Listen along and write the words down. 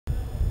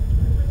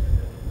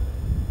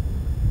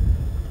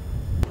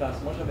place.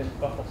 Moi, j'avais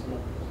pas forcément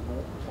bon,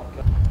 3,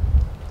 4.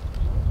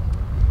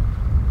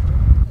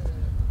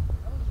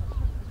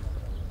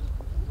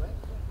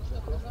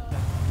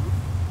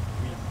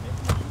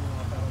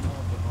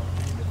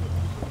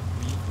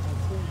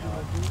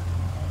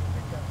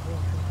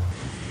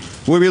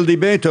 We will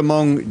debate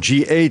among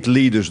G8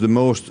 leaders the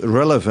most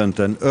relevant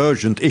and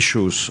urgent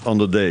issues on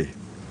the day,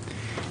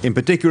 in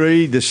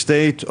particular the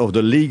state of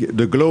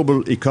the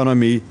global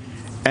economy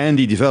and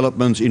the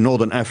developments in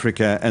Northern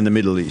Africa and the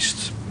Middle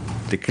East.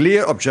 The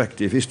clear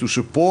objective is to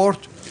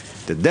support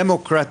the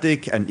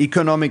democratic and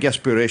economic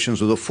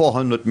aspirations of the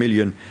 400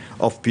 million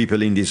of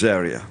people in this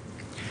area.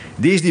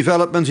 These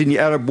developments in the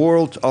Arab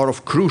world are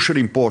of crucial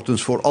importance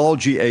for all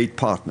G8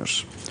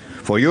 partners.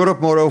 For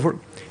Europe, moreover,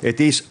 it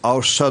is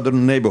our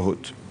southern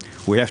neighborhood.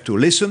 We have to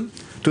listen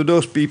to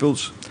those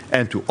peoples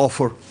and to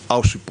offer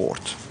our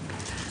support.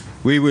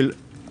 We will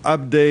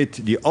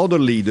update the other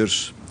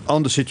leaders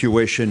on the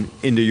situation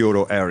in the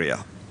euro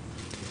area.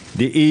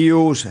 The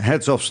EU's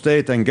heads of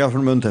state and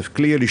government have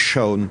clearly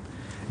shown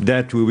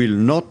that we will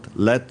not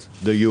let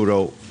the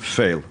euro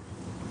fail.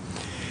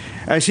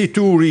 I see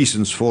two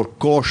reasons for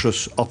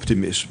cautious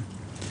optimism.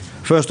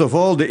 First of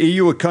all, the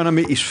EU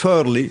economy is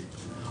firmly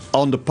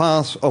on the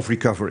path of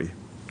recovery.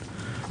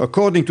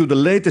 According to the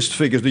latest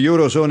figures, the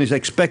Eurozone is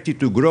expected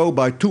to grow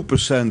by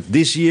 2%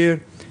 this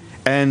year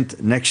and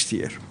next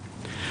year.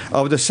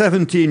 Of the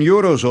 17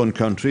 Eurozone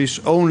countries,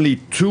 only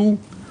 2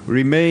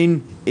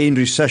 remain in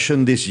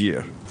recession this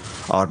year.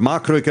 Our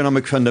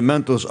macroeconomic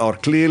fundamentals are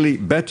clearly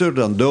better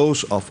than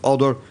those of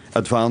other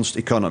advanced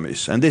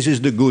economies, and this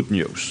is the good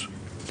news.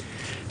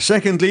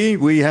 Secondly,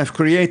 we have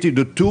created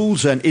the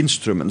tools and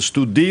instruments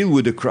to deal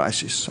with the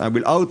crisis. I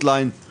will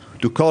outline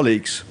to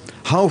colleagues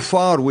how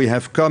far we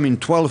have come in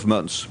 12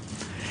 months,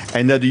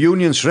 and that the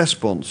Union's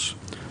response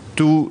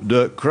to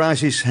the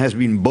crisis has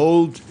been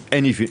bold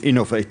and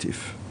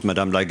innovative.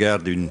 Madame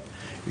Lagarde,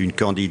 une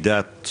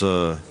candidate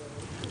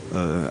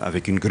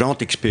avec une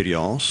grande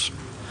expérience,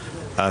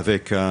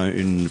 avec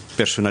une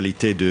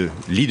personnalité de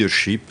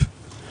leadership.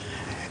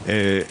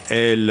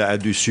 Elle a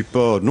du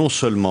support non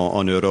seulement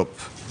en Europe,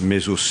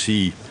 mais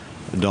aussi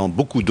dans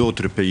beaucoup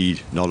d'autres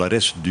pays dans le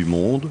reste du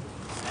monde.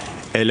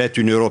 Elle est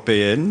une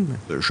Européenne.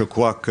 Je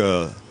crois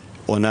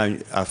qu'on a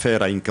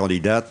affaire à une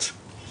candidate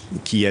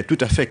qui est tout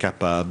à fait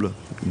capable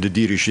de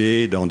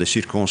diriger dans des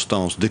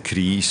circonstances de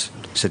crise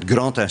cette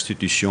grande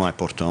institution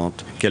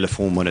importante qu'est le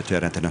Fonds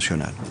monétaire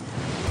international.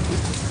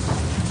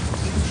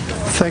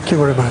 Thank you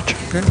very much.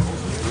 Okay.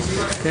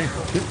 Okay.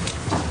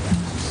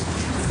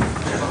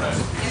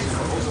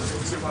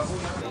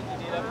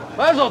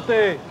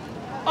 Présentez.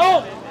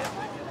 Oh!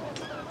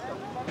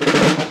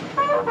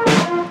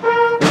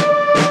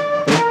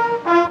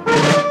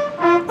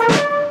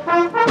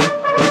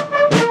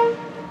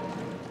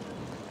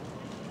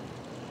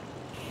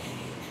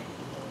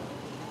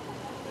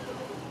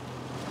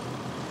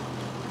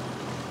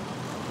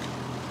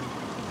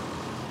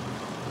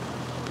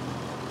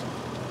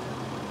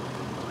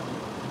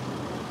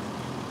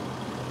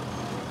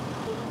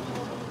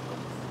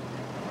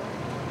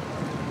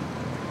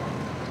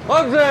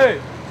 Roger!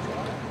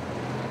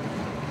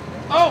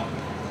 Oh!